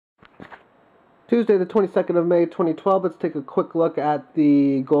Tuesday, the 22nd of May, 2012. Let's take a quick look at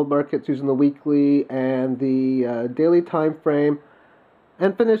the gold markets using the weekly and the daily time frame,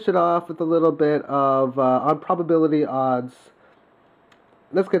 and finish it off with a little bit of on probability odds.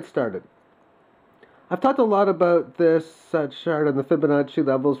 Let's get started. I've talked a lot about this chart and the Fibonacci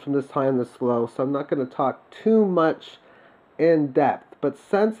levels from this high and this low, so I'm not going to talk too much in depth. But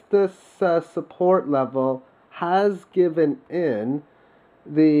since this support level has given in,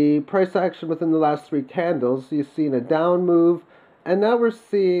 the price action within the last three candles, you've seen a down move, and now we're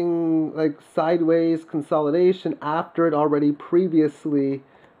seeing like sideways consolidation after it already previously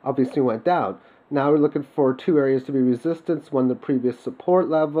obviously went down. Now we're looking for two areas to be resistance, one the previous support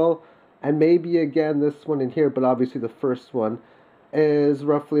level, and maybe again this one in here, but obviously the first one is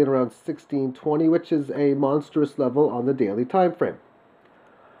roughly at around 1620, which is a monstrous level on the daily time frame.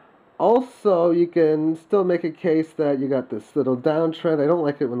 Also, you can still make a case that you got this little downtrend. I don't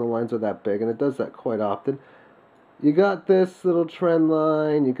like it when the lines are that big, and it does that quite often. You got this little trend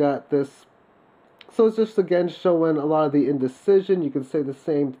line, you got this. So it's just again showing a lot of the indecision. You can say the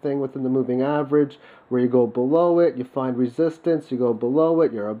same thing within the moving average, where you go below it, you find resistance, you go below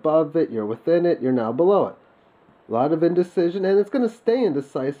it, you're above it, you're within it, you're now below it. A lot of indecision, and it's going to stay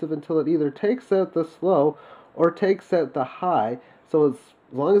indecisive until it either takes out the low or takes out the high. So as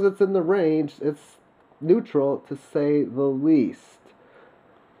long as it's in the range, it's neutral to say the least.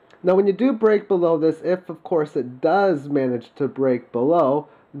 Now when you do break below this, if of course it does manage to break below,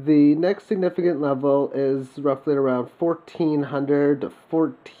 the next significant level is roughly around 1400 to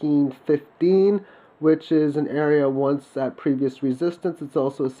 1415, which is an area once at previous resistance. It's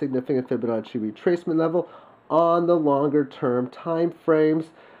also a significant Fibonacci retracement level on the longer term time frames,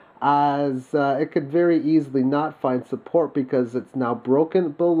 as it could very easily not find support because it's now broken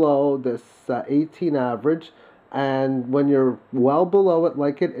below this 18 average, and when you're well below it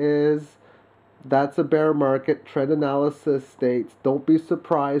like it is, that's a bear market. Trend analysis states don't be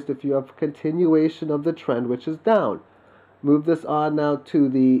surprised if you have continuation of the trend, which is down. Move this on now to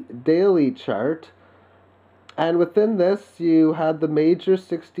the daily chart. And within this, you had the major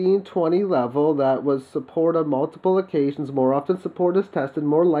 1620 level that was support on multiple occasions. More often support is tested,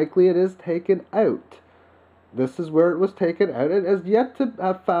 more likely it is taken out. This is where it was taken out. It has yet to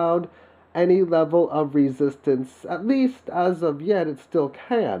have found any level of resistance, at least as of yet it still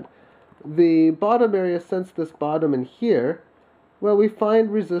can. The bottom area, since this bottom in here, well, we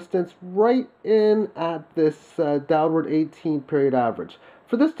find resistance right in at this downward 18 period average.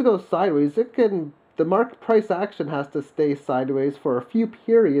 For this to go sideways, the market price action has to stay sideways for a few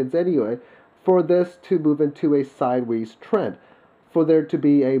periods anyway for this to move into a sideways trend. For there to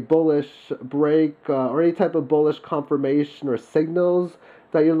be a bullish break or any type of bullish confirmation or signals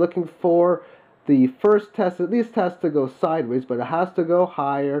that you're looking for, the first test at least has to go sideways, but it has to go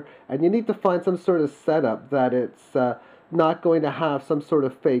higher, and you need to find some sort of setup that it's not going to have some sort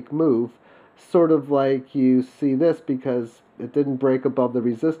of fake move, sort of like you see this because it didn't break above the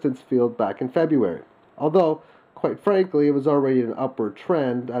resistance field back in February. Although, quite frankly, it was already an upward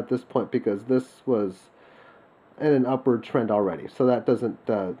trend at this point because this was in an upward trend already. So that doesn't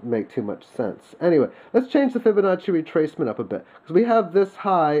make too much sense. Anyway, let's change the Fibonacci retracement up a bit, because we have this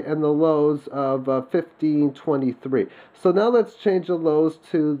high and the lows of 1523. So now let's change the lows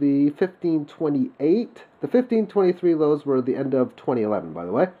to the 1528. The 1523 lows were the end of 2011, by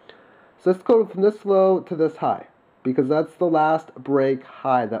the way. So let's go from this low to this high, because that's the last break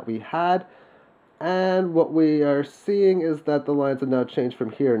high that we had. And what we are seeing is that the lines have now changed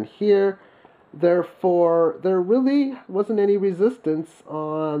from here and here. Therefore, there really wasn't any resistance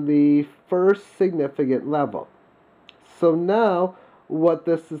on the first significant level. So now, what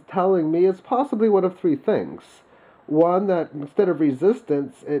this is telling me is possibly one of three things. One, that instead of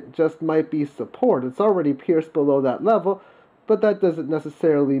resistance, it just might be support. It's already pierced below that level, but that doesn't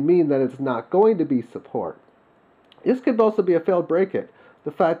necessarily mean that it's not going to be support. This could also be a failed break-it.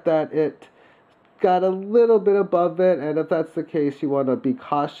 The fact that it got a little bit above it, and if that's the case, you want to be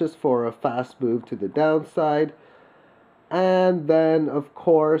cautious for a fast move to the downside. And then, of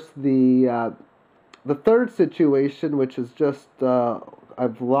course, the third situation, which is just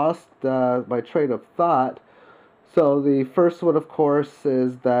I've lost my train of thought. So the first one, of course,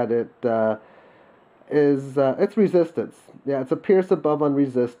 is that it's resistance. Yeah, it's a pierce above on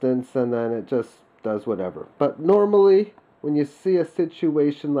resistance, and then it just does whatever. But normally, when you see a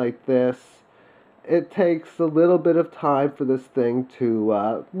situation like this, it takes a little bit of time for this thing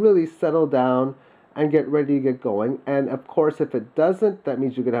to really settle down and get ready to get going. And of course, if it doesn't, that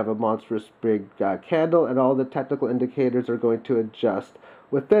means you're going to have a monstrous big candle, and all the technical indicators are going to adjust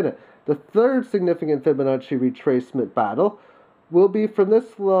within it. The third significant Fibonacci retracement battle will be from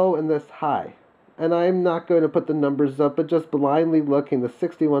this low and this high. and I'm not going to put the numbers up, but just blindly looking, the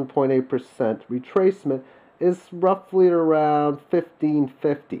 61.8% retracement is roughly around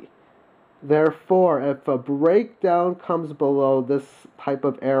 1550. Therefore, if a breakdown comes below this type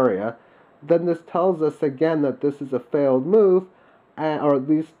of area, then this tells us again that this is a failed move, or at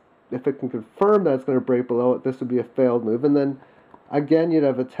least if it can confirm that it's going to break below it, this would be a failed move. And then again, you'd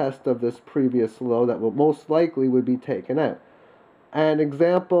have a test of this previous low that will most likely would be taken out. An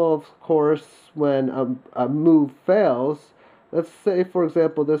example, of course, when a move fails, let's say, for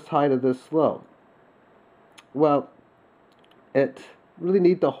example, this high to this low. Well, it really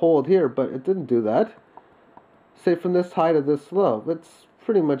need to hold here, but it didn't do that. Say from this high to this low, it's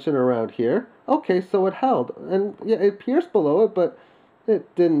pretty much in around here. Okay, so it held, and yeah, it pierced below it, but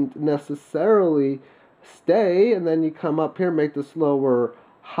it didn't necessarily stay. And then you come up here, make this lower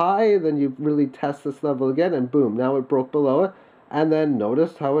high, then you really test this level again, and boom, now it broke below it. And then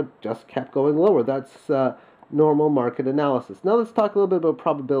notice how it just kept going lower. That's normal market analysis. Now let's talk a little bit about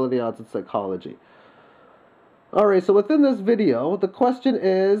probability odds and psychology. Alright, so within this video, the question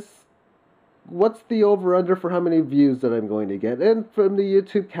is, what's the over-under for how many views that I'm going to get? And from the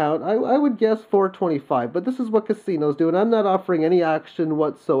YouTube count, I would guess 425, but this is what casinos do, and I'm not offering any action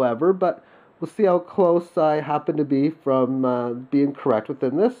whatsoever, but we'll see how close I happen to be from being correct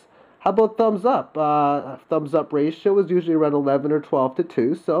within this. How about thumbs up? Thumbs up ratio is usually around 11 or 12 to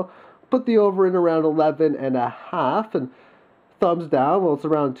 2, so put the over in around 11 and a half, and thumbs down, well, it's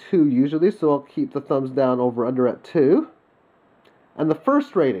around 2 usually, so I'll keep the thumbs down over under at 2. And the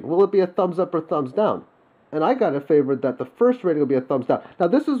first rating, will it be a thumbs up or thumbs down? And I got it favored that the first rating will be a thumbs down. Now,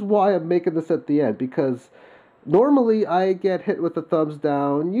 this is why I'm making this at the end, because normally I get hit with a thumbs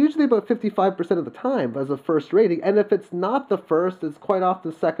down, usually about 55% of the time as a first rating, and if it's not the first, it's quite often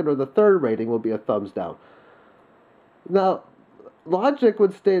the second or the third rating will be a thumbs down. Now, logic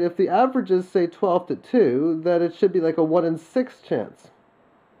would state if the average is, say, 12 to 2, that it should be like a 1 in 6 chance.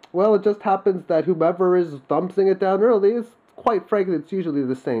 Well, it just happens that whomever is thumbsing it down early is, quite frankly, it's usually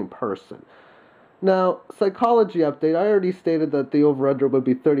the same person. Now, psychology update, I already stated that the over-under would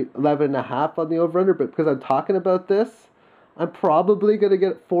be 11.5 on the over-under, but because I'm talking about this, I'm probably going to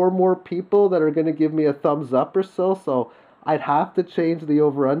get 4 more people that are going to give me a thumbs up or so I'd have to change the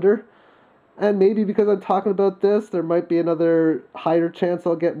over-under. And maybe because I'm talking about this, there might be another higher chance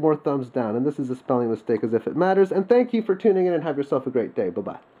I'll get more thumbs down. And this is a spelling mistake as if it matters. And thank you for tuning in and have yourself a great day.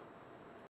 Bye-bye.